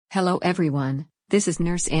Hello everyone, this is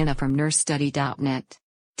Nurse Anna from nursestudy.net.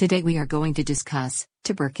 Today we are going to discuss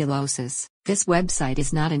tuberculosis. This website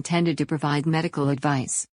is not intended to provide medical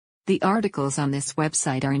advice. The articles on this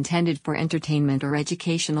website are intended for entertainment or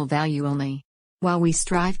educational value only. While we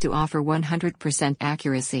strive to offer 100%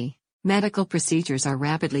 accuracy, medical procedures are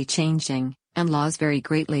rapidly changing, and laws vary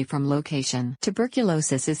greatly from location.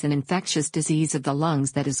 Tuberculosis is an infectious disease of the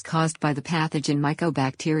lungs that is caused by the pathogen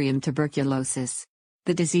Mycobacterium tuberculosis.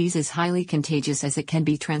 The disease is highly contagious as it can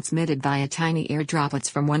be transmitted via tiny air droplets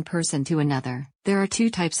from one person to another. There are two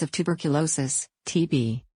types of tuberculosis,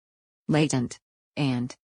 TB. Latent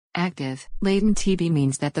and active. Latent TB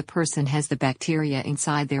means that the person has the bacteria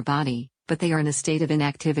inside their body, but they are in a state of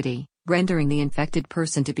inactivity, rendering the infected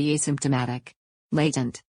person to be asymptomatic.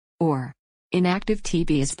 Latent or inactive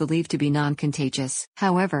TB is believed to be non-contagious.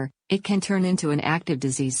 However, it can turn into an active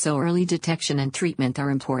disease, so early detection and treatment are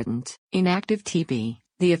important. Inactive TB,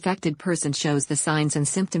 the affected person shows the signs and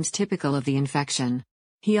symptoms typical of the infection.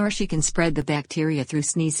 He or she can spread the bacteria through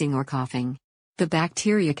sneezing or coughing. The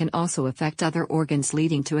bacteria can also affect other organs,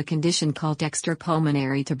 leading to a condition called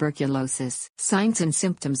extrapulmonary tuberculosis. Signs and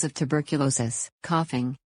symptoms of tuberculosis: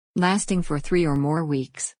 coughing, lasting for 3 or more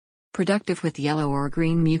weeks. Productive with yellow or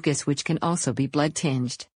green mucus which can also be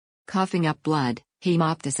blood-tinged. Coughing up blood,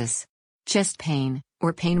 hemoptysis. Chest pain,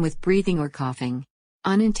 or pain with breathing or coughing.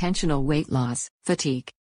 Unintentional weight loss, fatigue.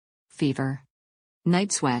 Fever.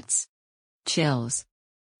 Night sweats. Chills.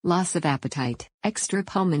 Loss of appetite.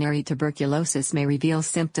 Extrapulmonary tuberculosis may reveal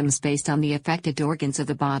symptoms based on the affected organs of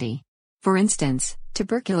the body. For instance,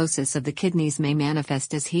 tuberculosis of the kidneys may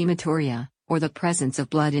manifest as hematuria, or the presence of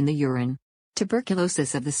blood in the urine.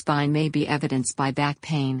 Tuberculosis of the spine may be evidenced by back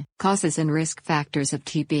pain. Causes and risk factors of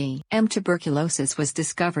TB. Tuberculosis was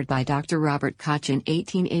discovered by Dr. Robert Koch in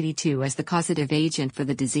 1882 as the causative agent for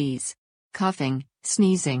the disease. Coughing,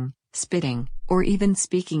 sneezing, spitting, or even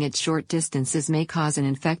speaking at short distances may cause an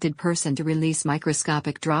infected person to release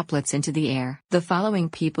microscopic droplets into the air. The following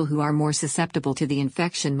people who are more susceptible to the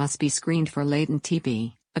infection must be screened for latent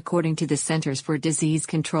TB, according to the Centers for Disease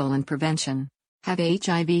Control and Prevention. Have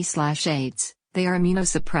HIV/AIDS, they are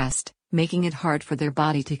immunosuppressed, making it hard for their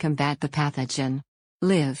body to combat the pathogen.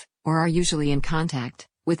 Live, or are usually in contact,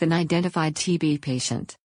 with an identified TB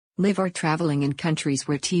patient. Live or traveling in countries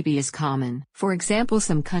where TB is common. For example,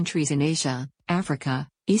 some countries in Asia, Africa,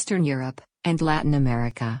 Eastern Europe, and Latin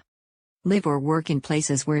America. Live or work in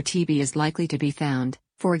places where TB is likely to be found,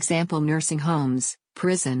 for example nursing homes,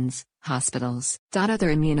 prisons, hospitals. Other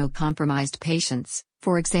immunocompromised patients,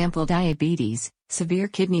 for example diabetes, severe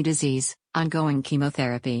kidney disease, ongoing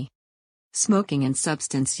chemotherapy. Smoking and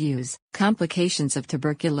substance use. Complications of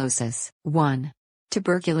tuberculosis. 1.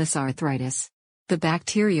 Tuberculous arthritis. The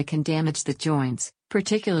bacteria can damage the joints,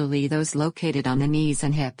 particularly those located on the knees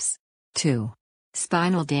and hips. 2.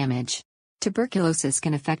 Spinal damage. Tuberculosis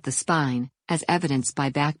can affect the spine, as evidenced by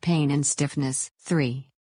back pain and stiffness. 3.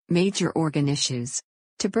 Major organ issues.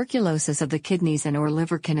 Tuberculosis of the kidneys and/or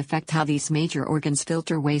liver can affect how these major organs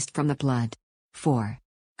filter waste from the blood. 4.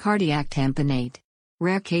 Cardiac tamponade.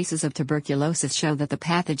 Rare cases of tuberculosis show that the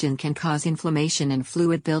pathogen can cause inflammation and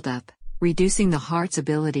fluid buildup, reducing the heart's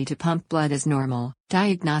ability to pump blood as normal.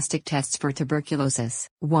 Diagnostic tests for tuberculosis.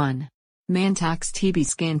 1. Mantoux TB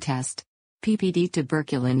scan test. PPD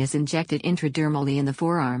tuberculin is injected intradermally in the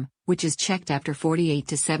forearm, which is checked after 48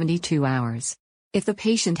 to 72 hours. If the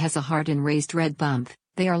patient has a hard and raised red bump,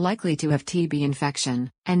 they are likely to have TB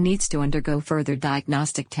infection, and needs to undergo further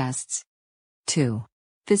diagnostic tests. 2.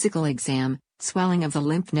 Physical exam, swelling of the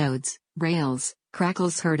lymph nodes, rales,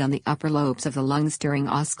 crackles heard on the upper lobes of the lungs during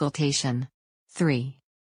auscultation. 3.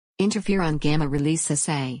 Interferon gamma release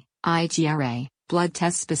assay, IGRA, blood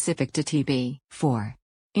test specific to TB. 4.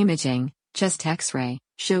 Imaging, chest X-ray,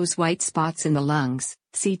 shows white spots in the lungs,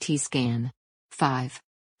 CT scan. 5.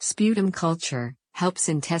 Sputum culture, helps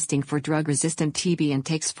in testing for drug-resistant TB and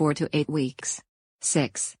takes 4 to 8 weeks.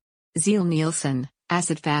 6. Ziehl-Neelsen,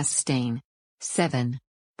 acid-fast stain. 7.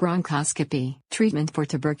 Bronchoscopy. Treatment for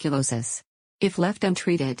tuberculosis. If left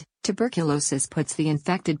untreated, tuberculosis puts the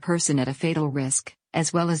infected person at a fatal risk,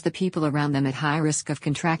 as well as the people around them at high risk of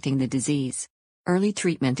contracting the disease. Early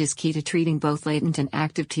treatment is key to treating both latent and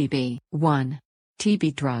active TB. 1.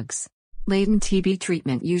 TB drugs. Latent TB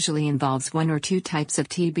treatment usually involves 1 or 2 types of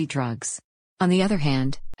TB drugs. On the other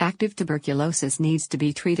hand, active tuberculosis needs to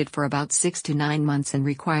be treated for about 6 to 9 months and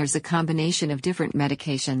requires a combination of different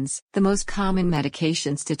medications. The most common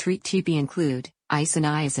medications to treat TB include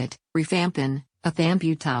isoniazid, rifampin,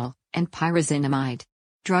 ethambutol, and pyrazinamide.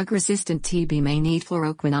 Drug-resistant TB may need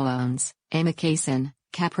fluoroquinolones, amikacin,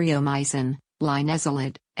 capreomycin,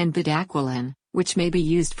 linezolid, and bedaquiline, which may be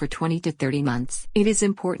used for 20 to 30 months. It is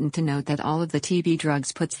important to note that all of the TB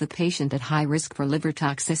drugs puts the patient at high risk for liver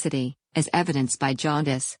toxicity, as evidenced by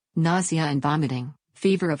jaundice, nausea and vomiting,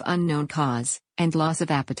 fever of unknown cause, and loss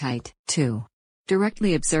of appetite. 2.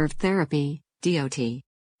 Directly observed therapy, DOT.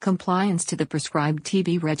 Compliance to the prescribed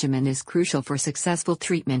TB regimen is crucial for successful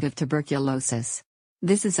treatment of tuberculosis.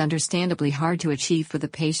 This is understandably hard to achieve for the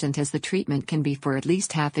patient, as the treatment can be for at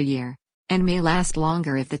least half a year, and may last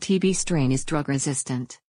longer if the TB strain is drug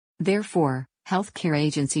resistant. Therefore, healthcare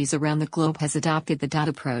agencies around the globe has adopted the DOT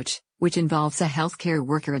approach, which involves a healthcare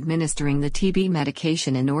worker administering the TB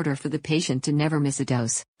medication in order for the patient to never miss a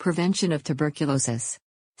dose. Prevention of tuberculosis.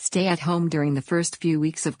 Stay at home during the first few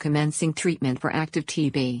weeks of commencing treatment for active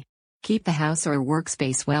TB. Keep the house or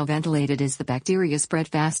workspace well ventilated, as the bacteria spread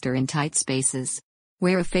faster in tight spaces.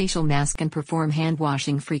 Wear a facial mask and perform hand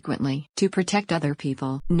washing frequently to protect other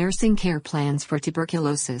people. Nursing care plans for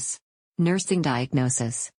tuberculosis. Nursing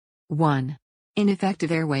diagnosis. 1.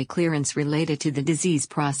 Ineffective airway clearance related to the disease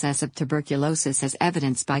process of tuberculosis, as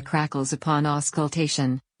evidenced by crackles upon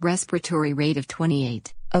auscultation, respiratory rate of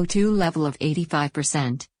 28, O2 level of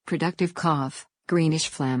 85%, productive cough, greenish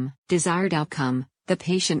phlegm. Desired outcome: the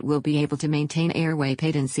patient will be able to maintain airway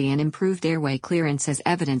patency and improved airway clearance, as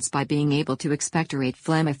evidenced by being able to expectorate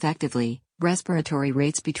phlegm effectively, respiratory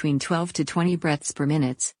rates between 12 to 20 breaths per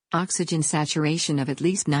minute, oxygen saturation of at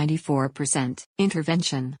least 94%.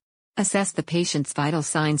 Intervention: assess the patient's vital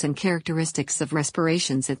signs and characteristics of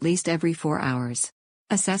respirations at least every 4 hours.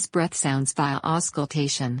 Assess breath sounds via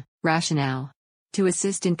auscultation. Rationale: to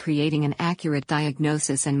assist in creating an accurate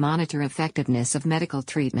diagnosis and monitor effectiveness of medical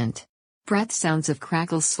treatment. Breath sounds of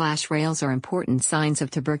crackles/rails are important signs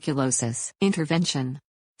of tuberculosis. Intervention: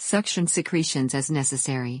 suction secretions as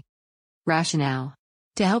necessary. Rationale: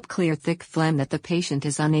 to help clear thick phlegm that the patient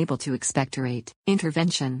is unable to expectorate.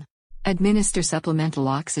 Intervention: administer supplemental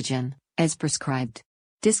oxygen, as prescribed.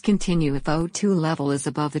 Discontinue if O2 level is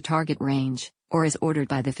above the target range, or as ordered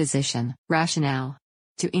by the physician. Rationale: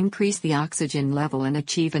 to increase the oxygen level and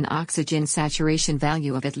achieve an oxygen saturation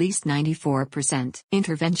value of at least 94%.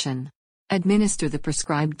 Intervention: administer the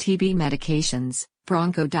prescribed TB medications,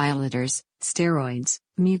 bronchodilators, steroids,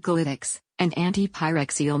 mucolytics, and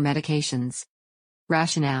antipyrexial medications.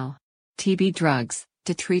 Rationale: TB drugs,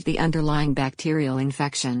 to treat the underlying bacterial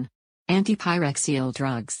infection. Antipyrexial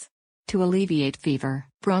drugs, to alleviate fever.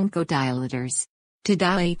 Bronchodilators, to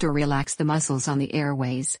dilate or relax the muscles on the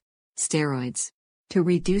airways. Steroids, to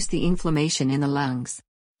reduce the inflammation in the lungs.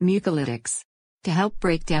 Mucolytics, to help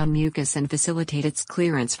break down mucus and facilitate its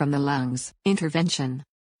clearance from the lungs. Intervention: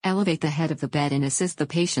 elevate the head of the bed and assist the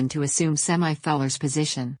patient to assume semi-Fowler's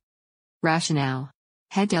position. Rationale: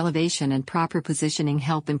 head elevation and proper positioning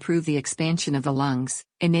help improve the expansion of the lungs,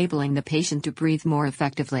 enabling the patient to breathe more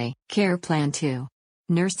effectively. Care Plan 2.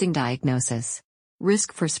 Nursing diagnosis.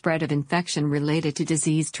 Risk for spread of infection related to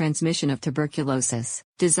disease transmission of tuberculosis.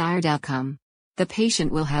 Desired outcome: the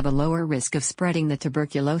patient will have a lower risk of spreading the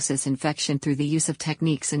tuberculosis infection through the use of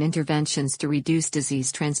techniques and interventions to reduce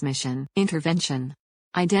disease transmission. Intervention: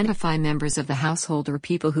 identify members of the household or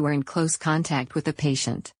people who are in close contact with the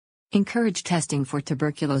patient. Encourage testing for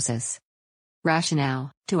tuberculosis.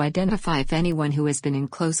 Rationale: to identify if anyone who has been in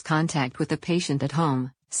close contact with a patient at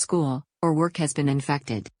home, school, or work has been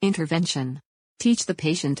infected. Intervention: teach the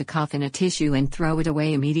patient to cough in a tissue and throw it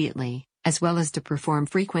away immediately, as well as to perform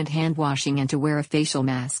frequent hand washing and to wear a facial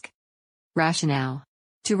mask. Rationale: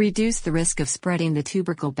 to reduce the risk of spreading the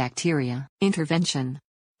tubercle bacteria. Intervention: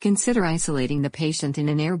 consider isolating the patient in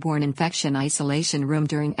an airborne infection isolation room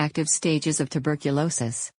during active stages of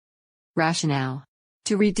tuberculosis. Rationale: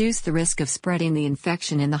 to reduce the risk of spreading the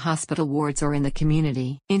infection in the hospital wards or in the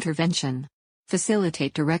community. Intervention: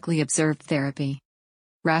 facilitate directly observed therapy.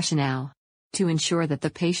 Rationale: to ensure that the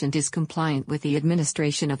patient is compliant with the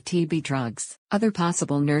administration of TB drugs. Other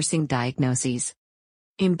possible nursing diagnoses: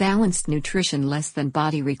 imbalanced nutrition less than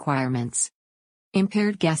body requirements,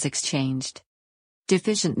 impaired gas exchange,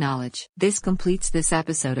 deficient knowledge. This completes this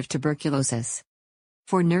episode of tuberculosis.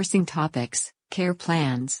 For nursing topics, care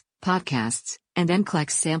plans, podcasts, and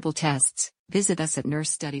NCLEX sample tests, visit us at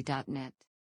nursestudy.net.